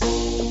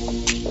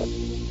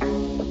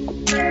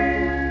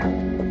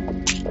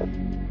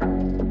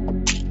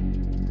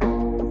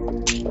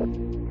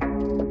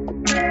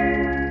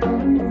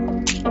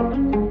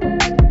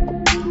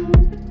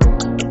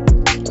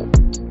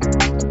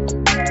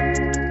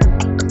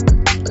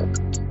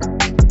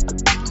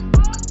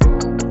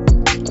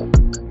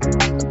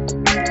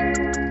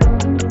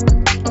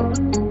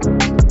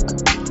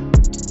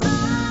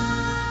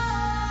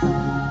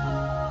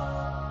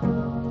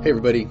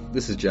everybody,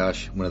 this is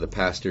Josh, one of the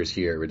pastors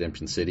here at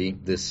Redemption City.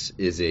 This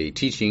is a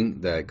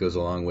teaching that goes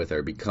along with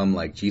our Become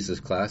Like Jesus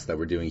class that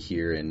we're doing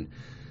here in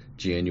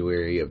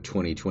January of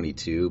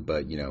 2022.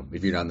 But,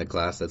 if you're not in the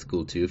class, that's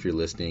cool too. If you're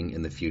listening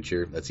in the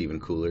future, that's even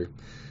cooler.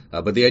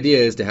 But the idea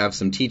is to have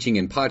some teaching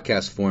in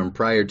podcast form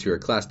prior to our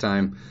class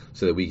time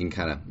so that we can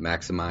kind of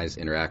maximize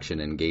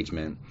interaction and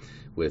engagement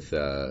with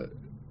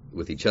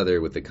each other,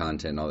 with the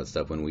content and all that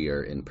stuff when we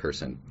are in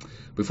person.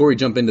 Before we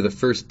jump into the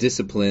first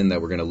discipline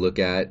that we're going to look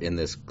at in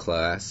this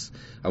class,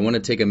 I want to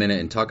take a minute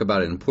and talk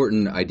about an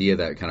important idea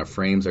that kind of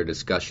frames our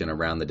discussion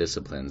around the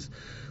disciplines,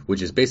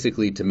 which is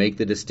basically to make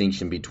the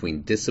distinction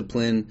between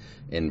discipline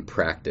and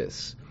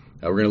practice.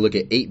 We're going to look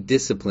at 8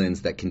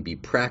 disciplines that can be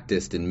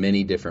practiced in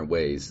many different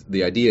ways.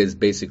 The idea is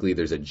basically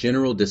there's a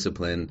general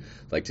discipline,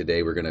 like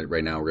today we're going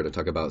to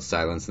talk about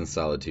silence and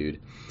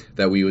solitude,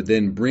 that we would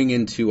then bring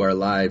into our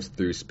lives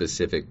through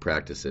specific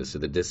practices. So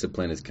the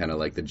discipline is kind of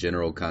like the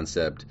general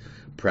concept,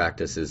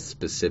 practice is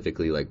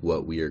specifically like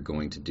what we are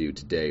going to do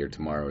today or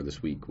tomorrow or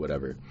this week,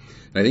 whatever.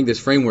 And I think this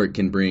framework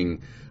can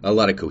bring a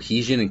lot of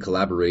cohesion and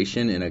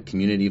collaboration in a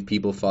community of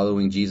people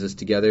following Jesus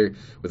together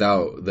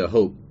without the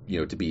hope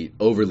to be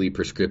overly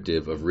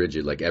prescriptive of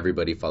rigid, like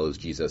everybody follows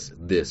Jesus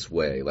this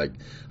way. Like,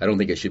 I don't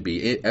think it should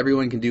be,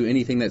 everyone can do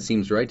anything that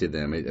seems right to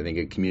them. I think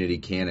a community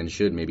can and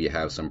should maybe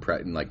have some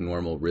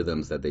normal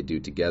rhythms that they do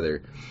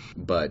together,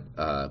 but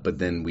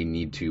then we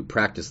need to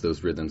practice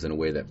those rhythms in a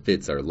way that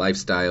fits our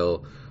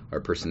lifestyle, our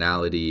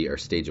personality, our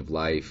stage of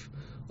life,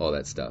 all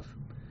that stuff.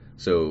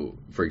 So,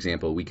 for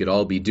example, we could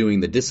all be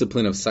doing the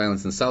discipline of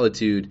silence and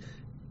solitude,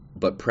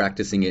 but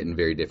practicing it in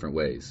very different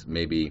ways.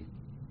 Maybe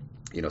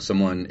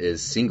someone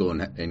is single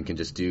and can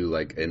just do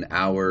like an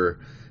hour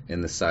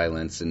in the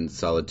silence and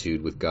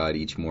solitude with God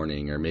each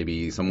morning. Or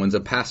maybe someone's a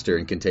pastor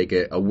and can take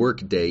a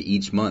work day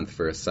each month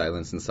for a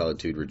silence and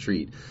solitude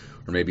retreat.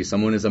 Or maybe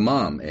someone is a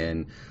mom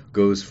and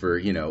goes for,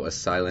 a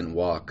silent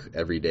walk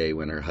every day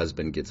when her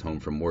husband gets home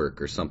from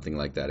work or something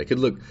like that. It could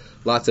look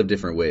lots of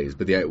different ways,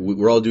 but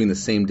we're all doing the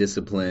same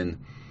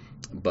discipline,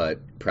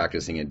 but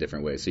practicing it in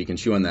different ways. So you can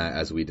chew on that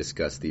as we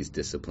discuss these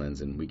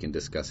disciplines, and we can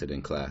discuss it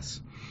in class.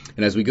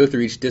 And as we go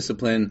through each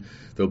discipline,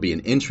 there'll be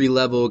an entry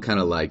level, kind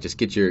of like just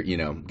get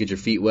your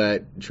feet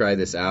wet, try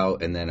this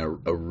out, and then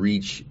a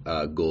reach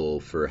goal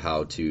for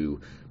how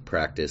to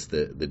practice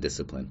the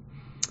discipline.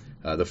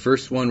 The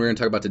first one we're going to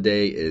talk about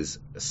today is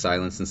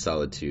silence and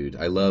solitude.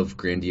 I love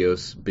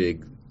grandiose,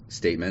 big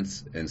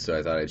statements, and so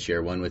I thought I'd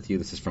share one with you.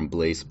 This is from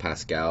Blaise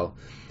Pascal,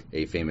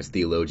 a famous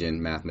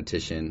theologian,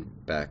 mathematician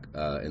back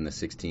in the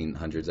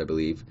 1600s, I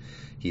believe.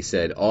 He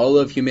said, all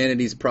of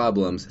humanity's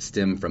problems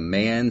stem from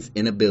man's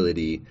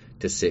inability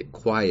to sit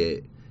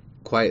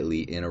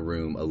quietly in a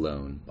room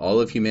alone. All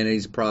of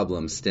humanity's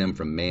problems stem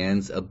from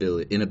man's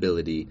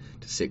inability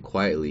to sit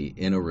quietly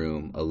in a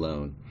room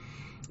alone.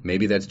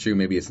 Maybe that's true,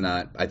 maybe it's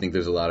not. I think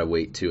there's a lot of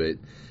weight to it,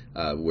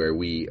 where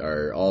we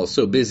are all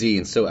so busy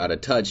and so out of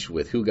touch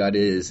with who God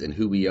is and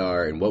who we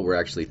are and what we're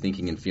actually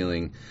thinking and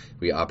feeling.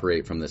 We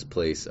operate from this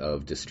place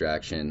of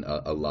distraction.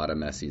 A lot of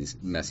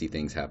messy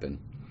things happen.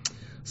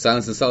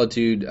 Silence and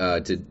solitude,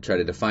 to try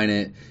to define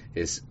it,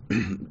 is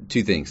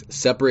 2 things: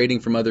 separating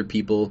from other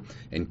people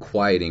and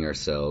quieting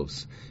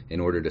ourselves in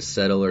order to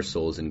settle our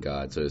souls in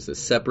God. So it's the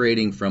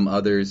separating from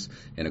others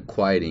and a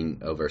quieting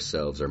of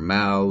ourselves, our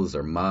mouths,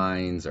 our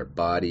minds, our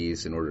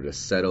bodies, in order to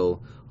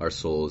settle our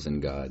souls in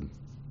God.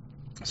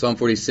 Psalm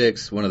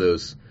 46, one of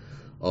those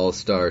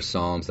all-star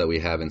psalms that we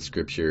have in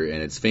Scripture,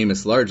 and it's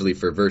famous largely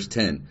for verse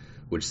 10,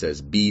 which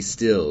says, "Be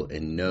still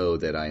and know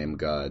that I am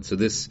God." So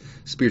this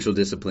spiritual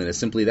discipline is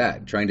simply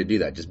that, trying to do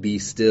that. Just be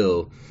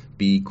still,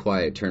 be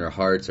quiet, turn our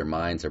hearts, our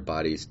minds, our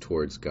bodies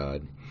towards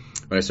God.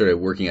 When I started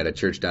working at a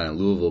church down in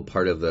Louisville,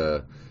 part of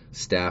the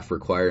staff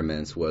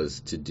requirements was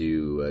to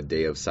do a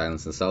day of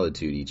silence and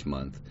solitude each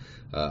month.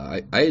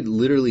 I had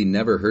literally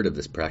never heard of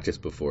this practice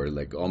before.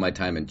 Like all my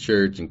time in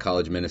church and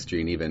college ministry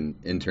and even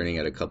interning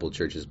at a couple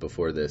churches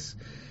before this.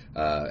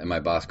 And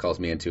my boss calls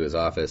me into his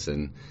office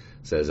and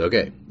says,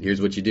 okay, here's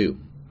what you do.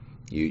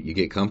 You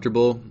get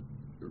comfortable,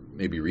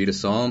 maybe read a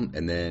psalm,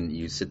 and then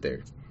you sit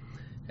there.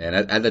 And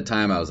at the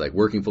time, I was like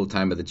working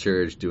full-time at the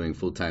church, doing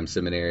full-time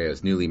seminary. I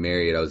was newly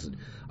married. I was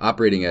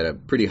operating at a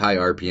pretty high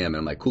RPM. And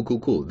I'm like,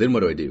 cool. Then what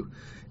do I do?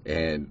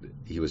 And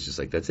he was just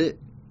like, that's it.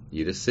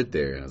 You just sit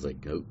there. And I was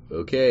like, oh,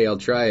 okay, I'll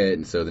try it.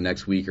 And so the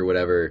next week or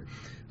whatever,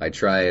 I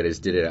try it. I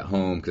just did it at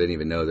home because I didn't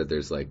even know that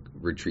there's like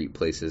retreat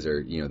places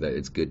or, that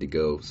it's good to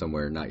go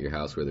somewhere, not your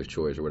house where there's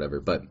chores or whatever.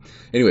 But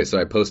anyway, so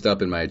I post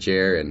up in my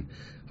chair and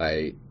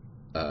I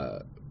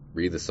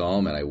read the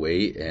psalm and I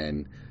wait,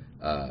 and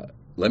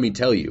let me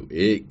tell you,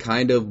 it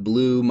kind of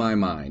blew my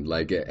mind.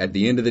 Like at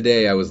the end of the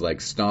day, I was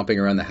like stomping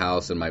around the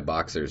house in my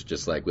boxers,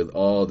 just like with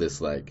all this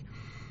like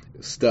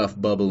stuff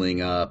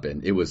bubbling up,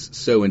 and it was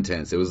so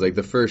intense. It was like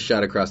the first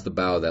shot across the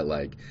bow that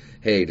like,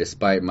 hey,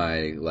 despite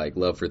my like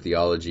love for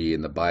theology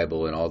and the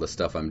Bible and all the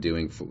stuff I'm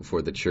doing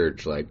for the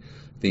church, like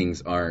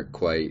things aren't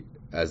quite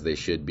as they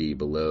should be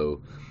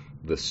below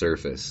the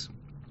surface.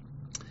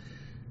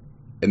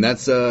 And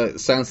that's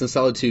Silence and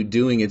Solitude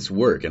doing its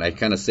work. And I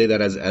kind of say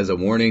that as a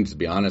warning, to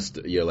be honest,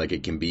 like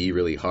it can be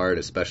really hard,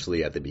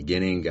 especially at the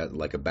beginning, got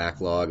like a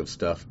backlog of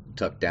stuff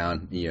tucked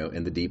down,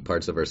 in the deep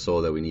parts of our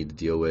soul that we need to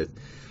deal with.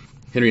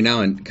 Henry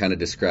Nouwen kind of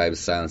describes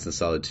Silence and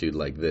Solitude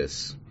like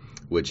this,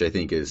 which I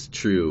think is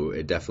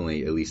true,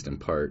 definitely, at least in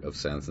part, of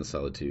Silence and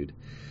Solitude.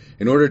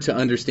 In order to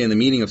understand the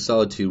meaning of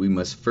solitude, we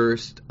must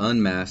first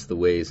unmask the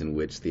ways in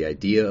which the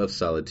idea of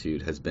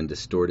solitude has been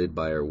distorted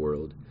by our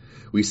world.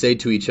 We say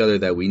to each other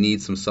that we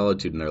need some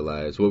solitude in our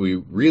lives. What we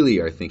really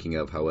are thinking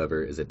of,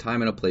 however, is a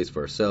time and a place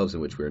for ourselves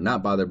in which we are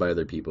not bothered by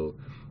other people,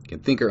 can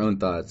think our own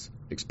thoughts,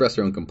 express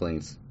our own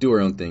complaints, do our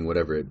own thing,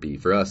 whatever it be.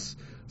 For us,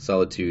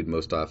 solitude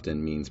most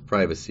often means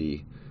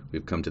privacy.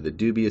 We've come to the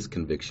dubious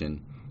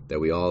conviction that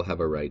we all have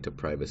a right to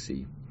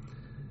privacy.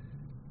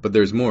 But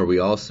there's more. We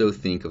also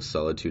think of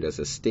solitude as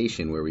a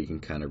station where we can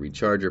kind of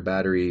recharge our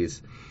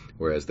batteries,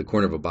 whereas the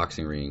corner of a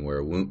boxing ring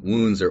where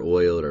wounds are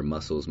oiled, our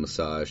muscles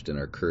massaged, and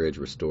our courage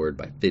restored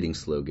by fitting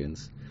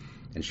slogans.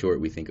 In short,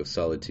 we think of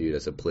solitude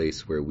as a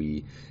place where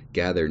we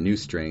gather new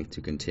strength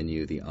to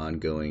continue the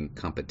ongoing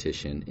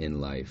competition in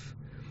life.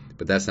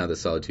 But that's not the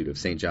solitude of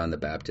St. John the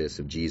Baptist,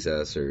 of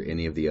Jesus, or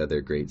any of the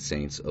other great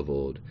saints of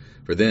old.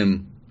 For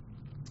them,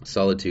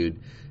 solitude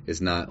is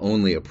not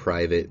only a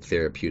private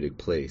therapeutic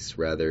place,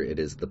 rather it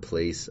is the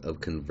place of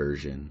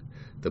conversion,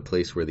 the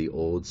place where the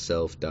old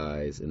self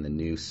dies and the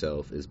new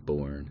self is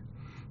born,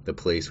 the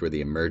place where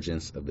the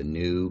emergence of the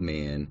new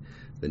man,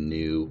 the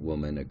new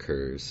woman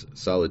occurs.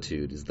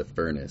 Solitude is the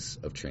furnace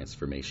of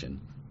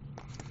transformation.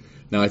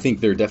 Now, I think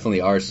there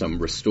definitely are some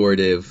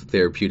restorative,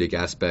 therapeutic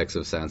aspects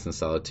of Silence and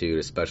Solitude,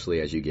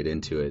 especially as you get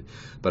into it.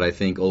 But I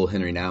think old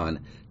Henry Nouwen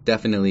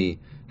definitely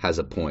has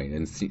a point,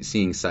 and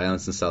seeing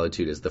Silence and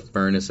Solitude as the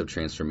furnace of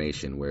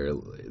transformation, where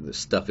the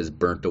stuff is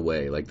burnt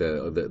away, like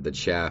the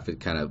chaff, it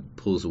kind of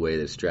pulls away,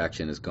 the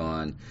distraction is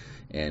gone,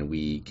 and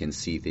we can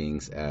see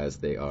things as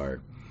they are.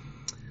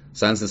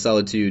 Silence and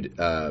Solitude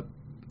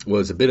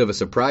was a bit of a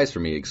surprise for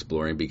me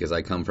exploring, because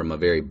I come from a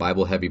very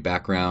Bible-heavy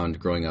background,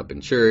 growing up in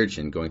church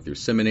and going through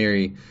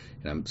seminary,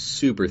 and I'm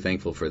super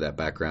thankful for that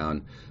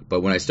background. But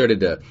when I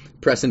started to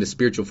press into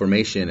spiritual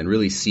formation and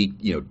really seek,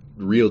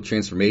 real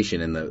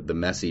transformation in the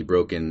messy,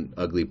 broken,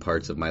 ugly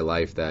parts of my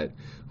life that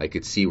I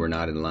could see were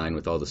not in line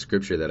with all the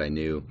scripture that I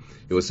knew,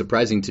 it was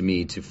surprising to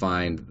me to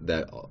find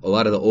that a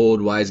lot of the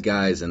old wise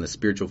guys in the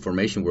spiritual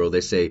formation world,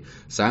 they say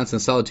Silence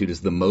and Solitude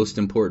is the most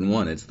important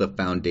one. It's the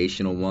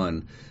foundational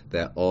one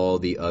that all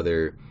the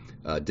other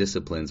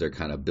disciplines are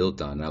kind of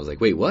built on. And I was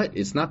like, wait, what?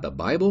 It's not the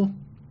Bible?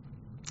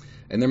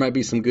 And there might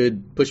be some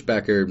good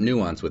pushback or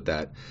nuance with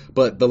that.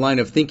 But the line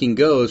of thinking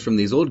goes from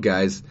these old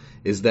guys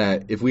is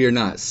that if we are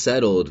not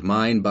settled,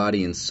 mind,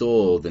 body, and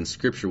soul, then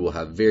Scripture will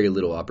have very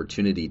little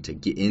opportunity to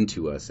get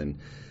into us and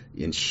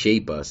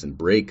shape us and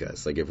break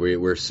us. Like if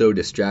we're so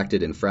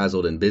distracted and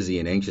frazzled and busy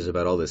and anxious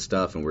about all this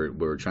stuff, and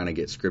we're trying to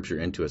get Scripture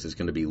into us, it's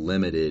going to be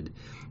limited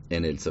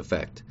in its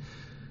effect.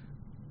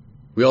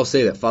 We all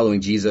say that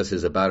following Jesus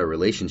is about a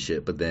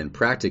relationship, but then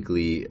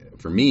practically,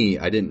 for me,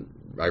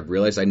 I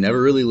realized I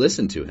never really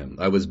listened to him.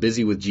 I was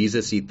busy with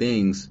Jesus-y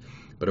things,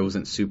 but I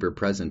wasn't super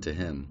present to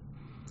him.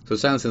 So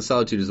Silence and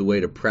Solitude is a way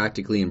to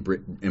practically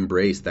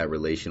embrace that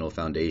relational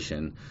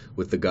foundation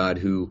with the God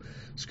who,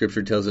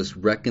 Scripture tells us,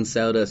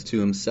 reconciled us to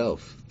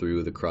himself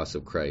through the cross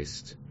of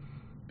Christ.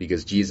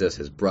 Because Jesus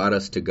has brought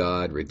us to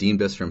God,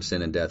 redeemed us from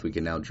sin and death, we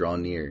can now draw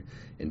near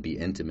and be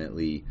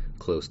intimately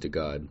close to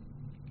God.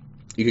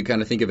 You could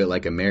kind of think of it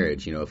like a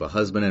marriage. If a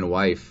husband and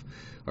wife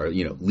are,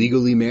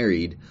 legally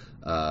married,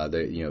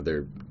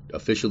 they're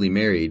officially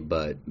married,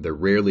 but they're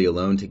rarely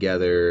alone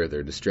together.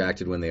 They're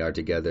distracted when they are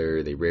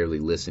together. They rarely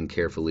listen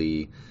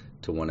carefully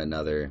to one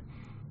another.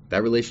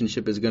 That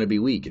relationship is going to be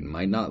weak and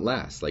might not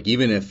last. Like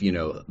even if,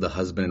 the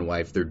husband and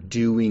wife, they're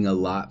doing a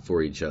lot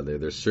for each other.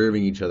 They're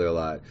serving each other a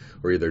lot,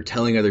 or they're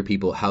telling other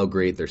people how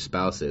great their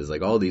spouse is.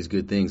 Like all these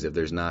good things, if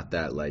there's not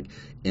that like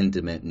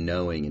intimate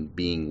knowing and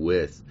being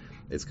with,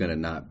 it's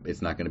not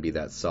going to be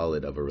that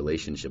solid of a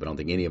relationship. I don't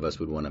think any of us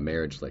would want a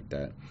marriage like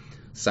that.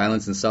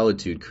 Silence and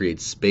Solitude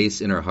creates space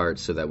in our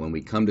hearts so that when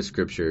we come to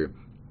Scripture,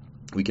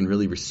 we can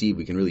really receive,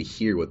 we can really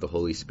hear what the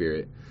Holy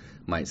Spirit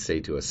might say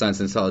to us. Silence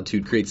and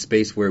Solitude creates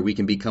space where we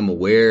can become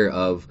aware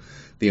of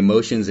the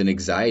emotions and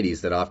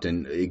anxieties that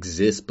often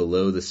exist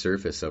below the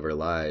surface of our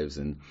lives,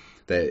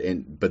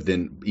 but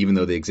then even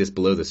though they exist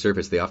below the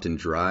surface, they often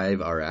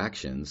drive our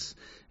actions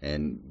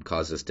and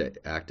cause us to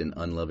act in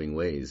unloving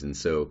ways. And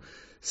so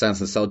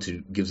Silence and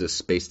Solitude gives us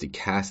space to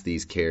cast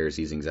these cares,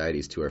 these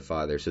anxieties to our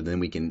Father, so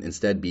then we can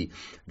instead be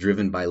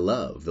driven by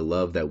love, the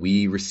love that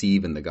we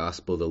receive in the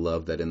gospel, the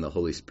love that in the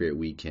Holy Spirit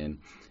we can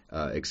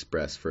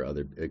express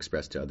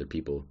to other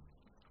people.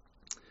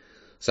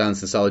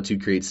 Silence and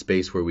Solitude creates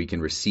space where we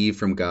can receive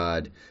from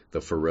God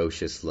the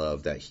ferocious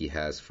love that he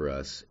has for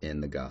us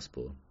in the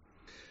gospel.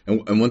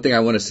 And one thing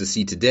I want us to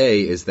see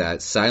today is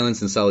that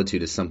silence and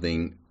solitude is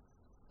something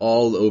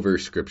all over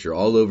Scripture,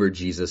 all over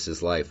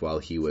Jesus' life while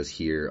he was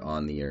here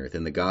on the earth.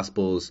 In the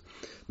Gospels,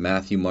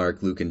 Matthew,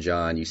 Mark, Luke, and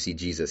John, you see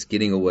Jesus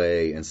getting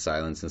away in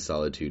silence and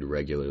solitude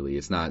regularly.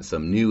 It's not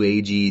some new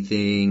agey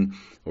thing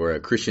or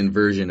a Christian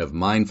version of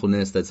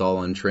mindfulness that's all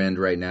on trend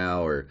right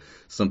now or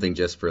something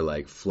just for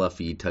like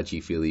fluffy,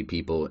 touchy-feely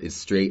people. It's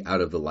straight out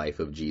of the life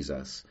of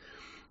Jesus.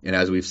 And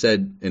as we've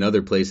said in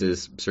other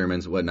places,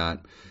 sermons,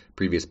 whatnot,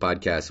 previous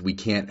podcasts, we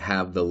can't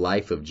have the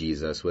life of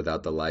Jesus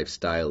without the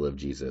lifestyle of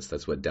Jesus.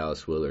 That's what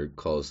Dallas Willard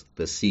calls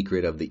the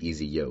secret of the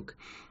easy yoke.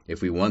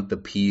 If we want the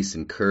peace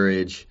and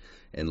courage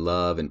and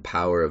love and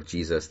power of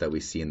Jesus that we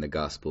see in the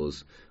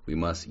Gospels, we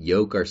must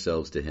yoke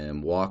ourselves to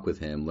him, walk with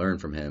him, learn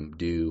from him,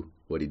 do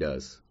what he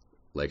does,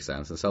 like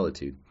silence and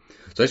solitude.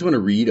 So I just want to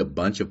read a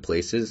bunch of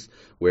places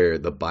where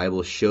the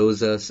Bible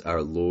shows us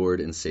our Lord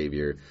and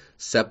Savior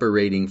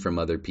separating from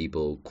other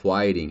people,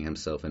 quieting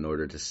himself in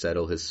order to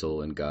settle his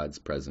soul in God's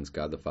presence,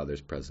 God the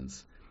Father's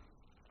presence.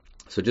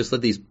 So just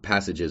let these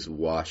passages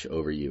wash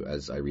over you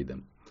as I read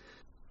them.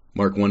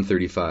 Mark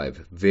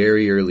 1:35,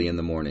 very early in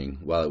the morning,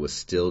 while it was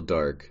still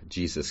dark,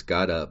 Jesus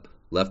got up,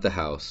 left the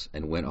house,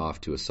 and went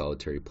off to a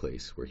solitary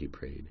place where he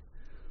prayed.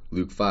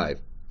 Luke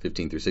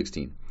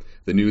 5:15-16.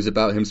 The news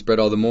about him spread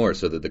all the more,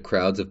 so that the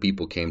crowds of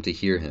people came to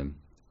hear him,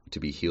 to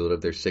be healed of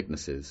their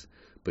sicknesses.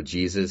 But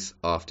Jesus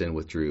often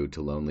withdrew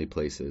to lonely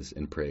places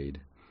and prayed.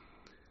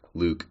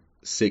 Luke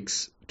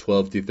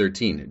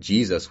 6:12-13.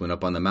 Jesus went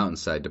up on the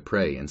mountainside to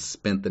pray and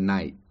spent the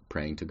night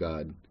praying to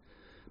God.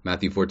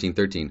 Matthew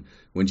 14:13.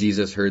 When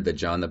Jesus heard that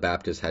John the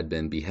Baptist had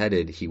been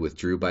beheaded, he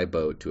withdrew by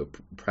boat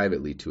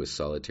privately to a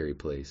solitary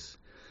place.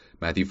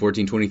 Matthew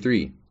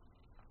 14:23.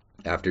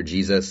 After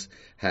Jesus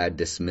had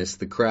dismissed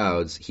the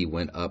crowds, he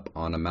went up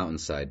on a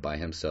mountainside by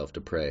himself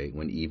to pray.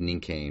 When evening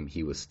came,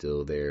 he was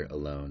still there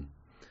alone.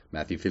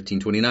 Matthew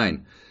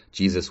 15:29.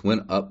 Jesus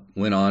went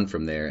on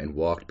from there and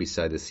walked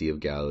beside the Sea of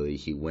Galilee.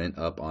 He went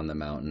up on the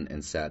mountain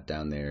and sat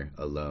down there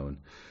alone.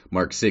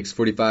 Mark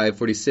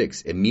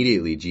 6:45-46.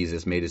 Immediately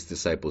Jesus made his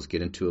disciples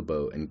get into a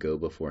boat and go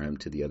before him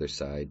to the other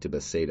side, to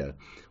Bethsaida,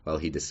 while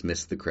he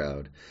dismissed the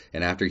crowd.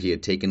 And after he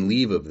had taken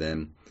leave of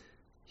them,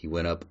 he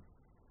went up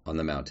on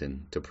the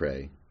mountain to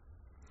pray.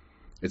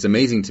 It's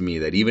amazing to me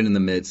that even in the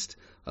midst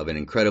of an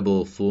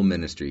incredible full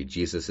ministry,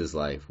 Jesus'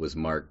 life was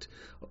marked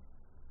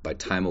by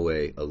time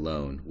away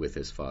alone with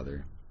his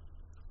Father.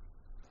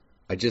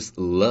 I just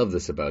love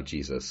this about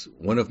Jesus.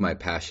 One of my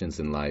passions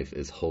in life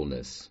is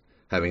wholeness,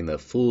 having the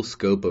full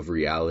scope of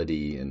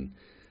reality and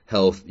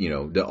health,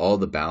 all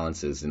the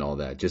balances and all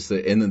that.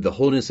 And the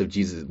wholeness of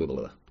Jesus. Blah, blah,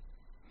 blah.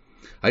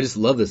 I just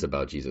love this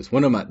about Jesus.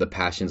 One of the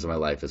passions of my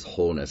life is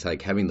wholeness,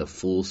 like having the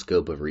full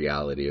scope of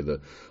reality, or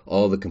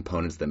all the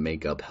components that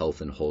make up health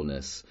and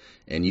wholeness.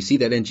 And you see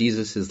that in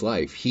Jesus'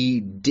 life.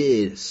 He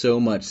did so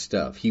much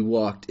stuff. He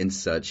walked in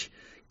such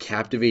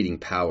captivating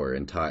power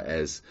and taught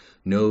as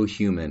no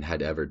human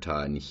had ever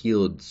taught, and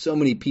healed so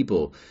many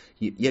people.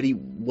 Yet he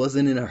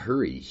wasn't in a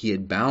hurry. He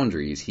had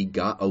boundaries. He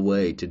got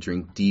away to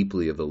drink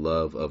deeply of the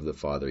love of the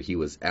Father. He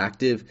was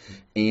active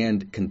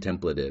and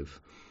contemplative.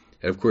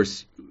 And of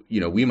course,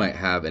 we might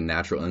have a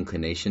natural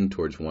inclination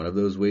towards one of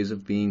those ways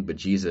of being, but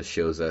Jesus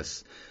shows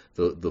us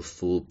the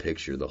full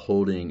picture, the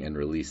holding and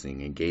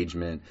releasing,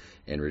 engagement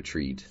and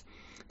retreat.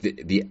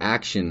 The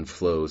action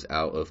flows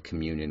out of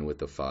communion with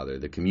the Father.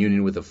 The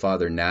communion with the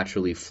Father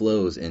naturally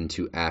flows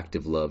into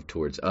active love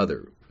towards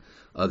others.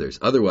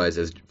 Otherwise,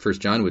 as 1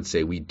 John would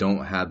say, we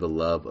don't have the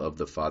love of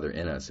the Father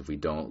in us if we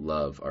don't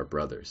love our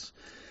brothers.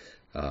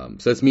 So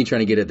that's me trying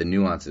to get at the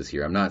nuances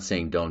here. I'm not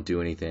saying don't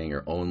do anything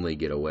or only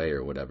get away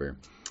or whatever.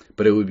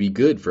 But it would be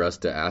good for us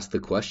to ask the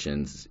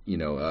questions, and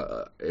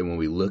when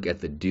we look at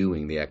the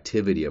doing, the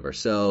activity of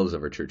ourselves,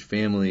 of our church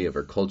family, of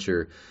our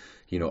culture,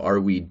 are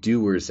we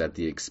doers at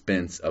the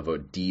expense of a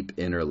deep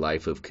inner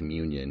life of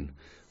communion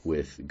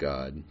with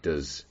God?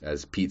 Does,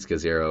 as Pete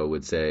Scazzaro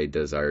would say,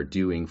 does our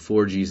doing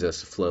for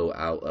Jesus flow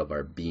out of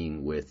our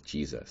being with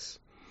Jesus?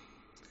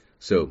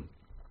 So,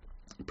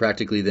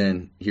 practically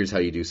then, here's how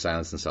you do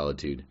silence and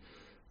solitude.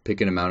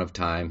 Pick an amount of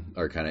time.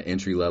 Our kind of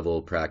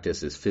entry-level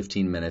practice is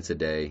 15 minutes a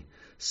day.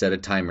 Set a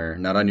timer,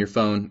 not on your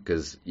phone,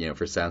 because,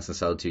 for silence and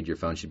solitude, your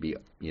phone should be,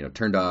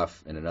 turned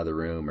off in another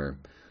room or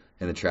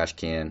in the trash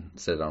can,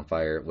 set it on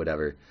fire,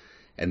 whatever.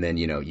 And then,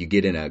 you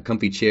get in a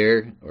comfy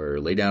chair or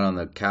lay down on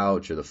the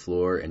couch or the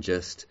floor and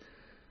just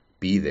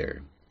be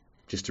there,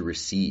 just to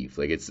receive.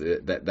 Like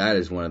that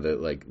is one of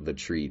the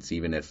treats,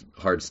 even if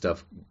hard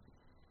stuff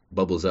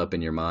bubbles up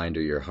in your mind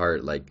or your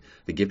heart. Like,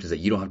 the gift is that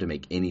you don't have to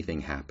make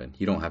anything happen.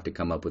 You don't have to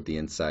come up with the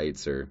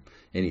insights or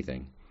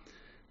anything.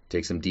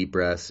 Take some deep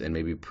breaths and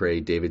maybe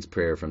pray David's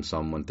prayer from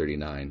Psalm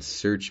 139.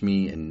 Search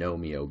me and know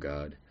me, O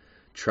God.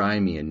 Try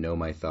me and know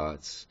my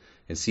thoughts,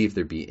 and see if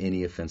there be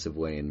any offensive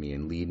way in me,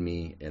 and lead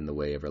me in the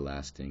way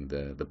everlasting,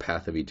 the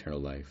path of eternal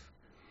life.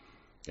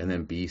 And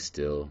then be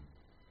still.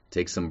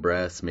 Take some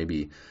breaths,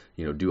 maybe,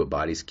 do a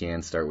body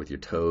scan, start with your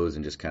toes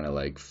and just kind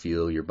of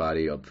feel your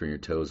body up from your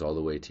toes all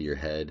the way to your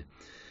head.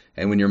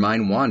 And when your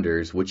mind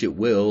wanders, which it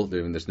will,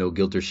 there's no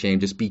guilt or shame,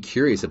 just be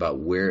curious about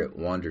where it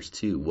wanders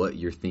to, what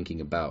you're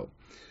thinking about.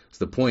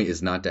 So the point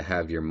is not to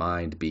have your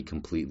mind be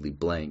completely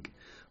blank,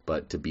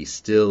 but to be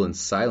still and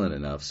silent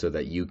enough so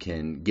that you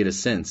can get a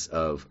sense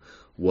of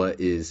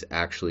what is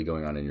actually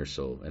going on in your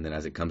soul. And then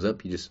as it comes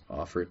up, you just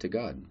offer it to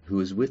God, who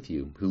is with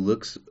you, who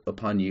looks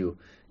upon you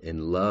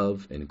in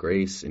love and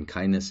grace and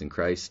kindness in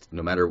Christ,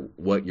 no matter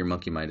what your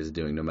monkey mind is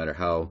doing, no matter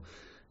how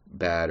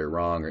bad or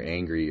wrong or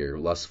angry or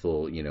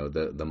lustful,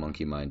 the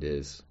monkey mind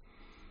is.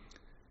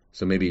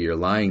 So maybe you're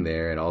lying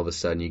there and all of a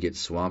sudden you get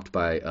swamped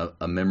by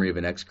a memory of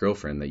an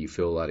ex-girlfriend that you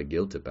feel a lot of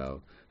guilt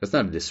about. That's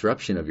not a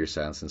disruption of your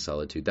silence and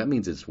solitude. That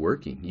means it's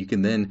working. You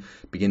can then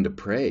begin to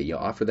pray. You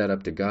offer that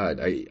up to God.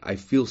 I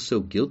feel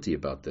so guilty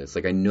about this.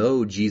 Like, I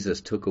know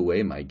Jesus took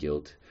away my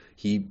guilt.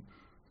 He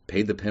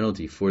paid the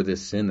penalty for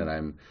this sin that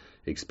I'm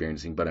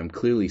experiencing, but I'm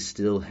clearly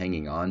still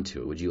hanging on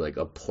to it. Would you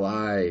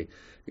apply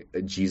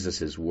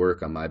Jesus's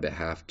work on my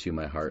behalf to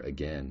my heart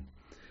again?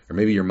 Or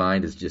maybe your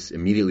mind is just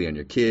immediately on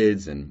your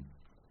kids and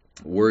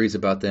worries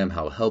about them,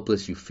 how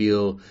helpless you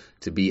feel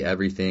to be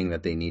everything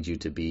that they need you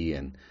to be,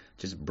 and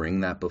just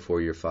bring that before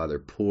your Father.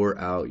 Pour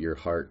out your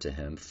heart to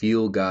Him.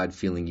 Feel God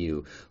feeling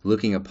you,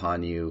 looking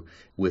upon you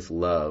with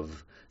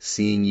love,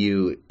 seeing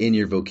you in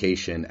your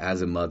vocation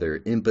as a mother,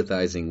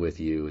 empathizing with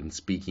you, and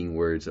speaking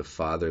words of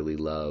fatherly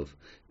love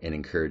and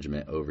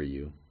encouragement over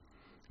you.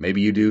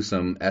 Maybe you do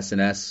some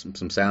S&S,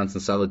 some silence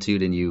and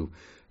solitude, and you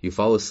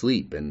fall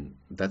asleep, and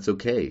that's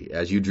okay.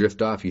 As you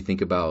drift off, you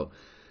think about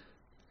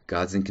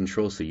God's in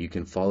control, so you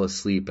can fall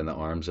asleep in the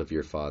arms of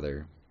your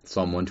Father.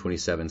 Psalm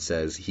 127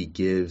 says He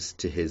gives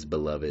to His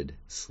beloved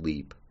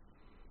sleep.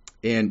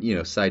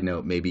 And, side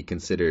note, maybe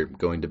consider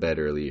going to bed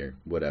early or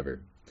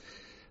whatever.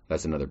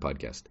 That's another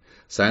podcast.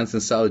 Silence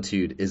and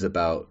solitude is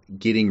about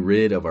getting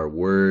rid of our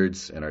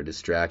words and our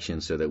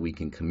distractions so that we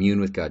can commune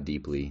with God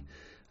deeply.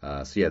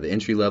 The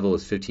entry level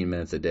is 15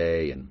 minutes a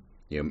day, and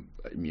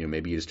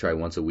maybe you just try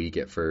once a week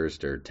at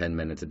first, or 10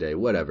 minutes a day,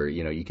 whatever.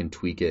 You can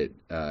tweak it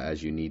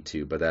as you need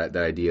to. But that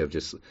idea of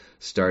just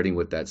starting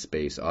with that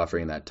space,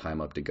 offering that time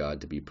up to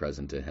God to be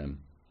present to Him.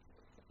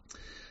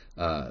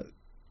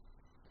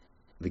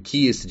 The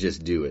key is to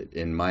just do it.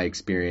 In my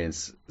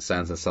experience,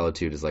 silence and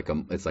solitude is like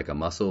a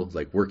muscle.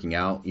 Like working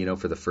out,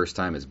 for the first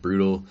time is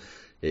brutal.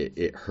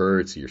 It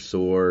hurts. You're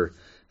sore.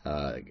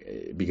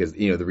 Because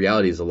the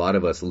reality is a lot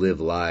of us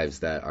live lives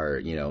that are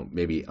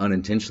maybe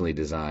unintentionally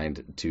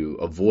designed to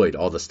avoid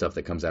all the stuff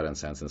that comes out on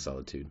silence and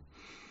solitude.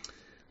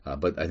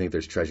 But I think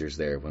there's treasures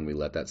there when we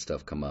let that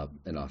stuff come up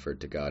and offer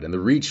it to God. And the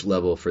reach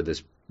level for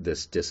this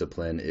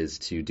discipline is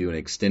to do an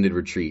extended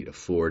retreat of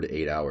 4 to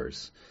 8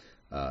 hours.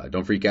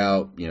 Don't freak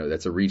out.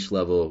 That's a reach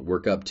level.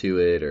 Work up to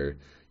it, or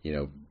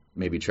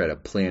maybe try to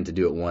plan to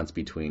do it once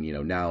between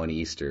now and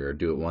Easter, or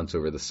do it once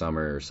over the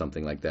summer or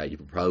something like that. You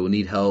probably will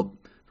need help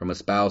from a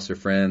spouse or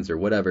friends or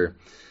whatever.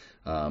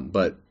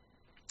 But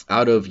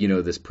out of,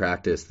 this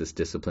practice, this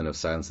discipline of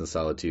silence and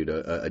solitude,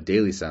 a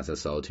daily silence and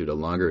solitude, a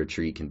longer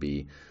retreat can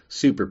be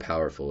super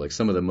powerful. Like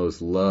some of the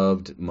most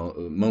loved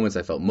moments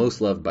I felt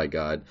most loved by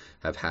God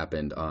have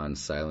happened on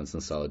silence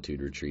and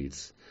solitude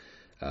retreats.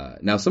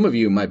 Now, some of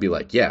you might be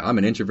like, yeah, I'm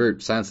an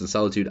introvert, silence and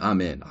solitude,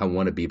 I'm in. I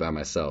want to be by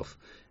myself.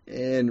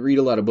 And read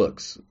a lot of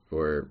books,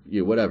 or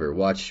whatever,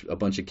 watch a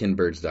bunch of Ken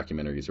Burns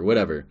documentaries or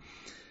whatever.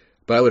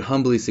 But I would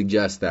humbly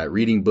suggest that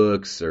reading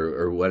books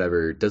or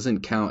whatever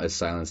doesn't count as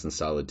silence and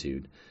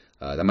solitude.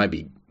 That might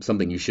be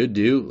something you should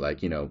do.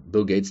 Like,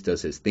 Bill Gates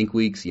does his Think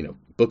Weeks,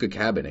 book a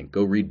cabin and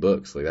go read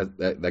books. Like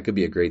that could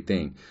be a great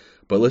thing.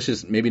 But let's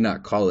just maybe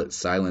not call it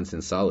silence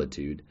and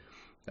solitude,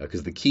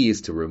 because the key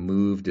is to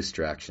remove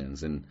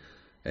distractions. And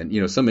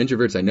some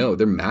introverts I know,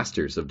 they're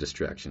masters of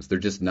distractions. They're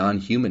just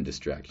non-human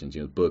distractions,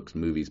 books,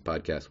 movies,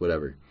 podcasts,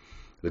 whatever.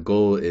 The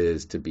goal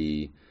is to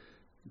be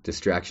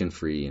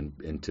distraction-free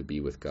and to be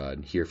with God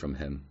and hear from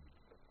Him.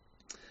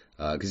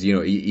 Because,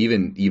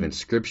 even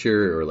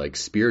scripture or like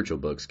spiritual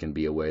books can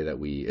be a way that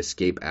we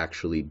escape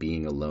actually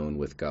being alone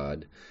with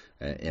God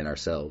and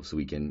ourselves.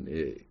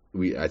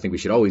 I think we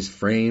should always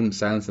frame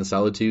silence and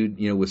solitude,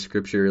 with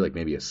scripture, like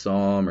maybe a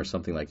psalm or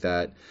something like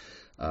that.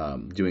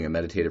 Doing a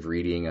meditative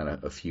reading on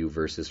a few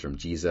verses from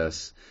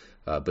Jesus.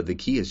 But the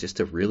key is just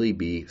to really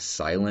be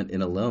silent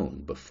and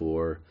alone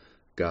before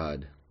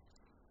God.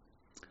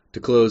 To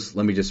close,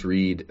 let me just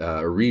reread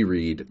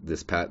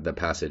the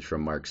passage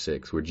from Mark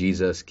 6, where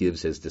Jesus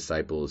gives His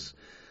disciples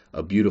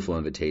a beautiful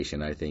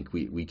invitation. I think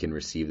we can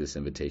receive this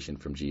invitation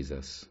from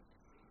Jesus.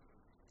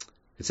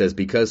 It says,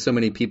 because so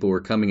many people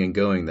were coming and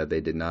going that they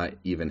did not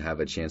even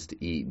have a chance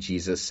to eat,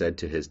 Jesus said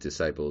to His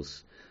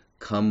disciples,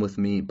 come with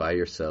me by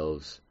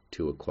yourselves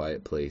to a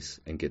quiet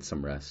place and get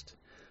some rest.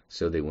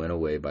 So they went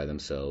away by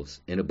themselves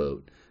in a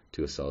boat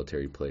to a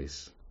solitary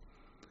place.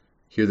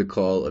 Hear the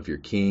call of your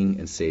King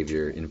and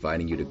Savior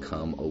inviting you to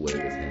come away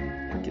with Him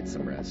and get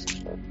some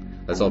rest.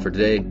 That's all for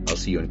today. I'll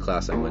see you in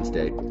class on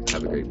Wednesday.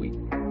 Have a great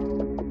week.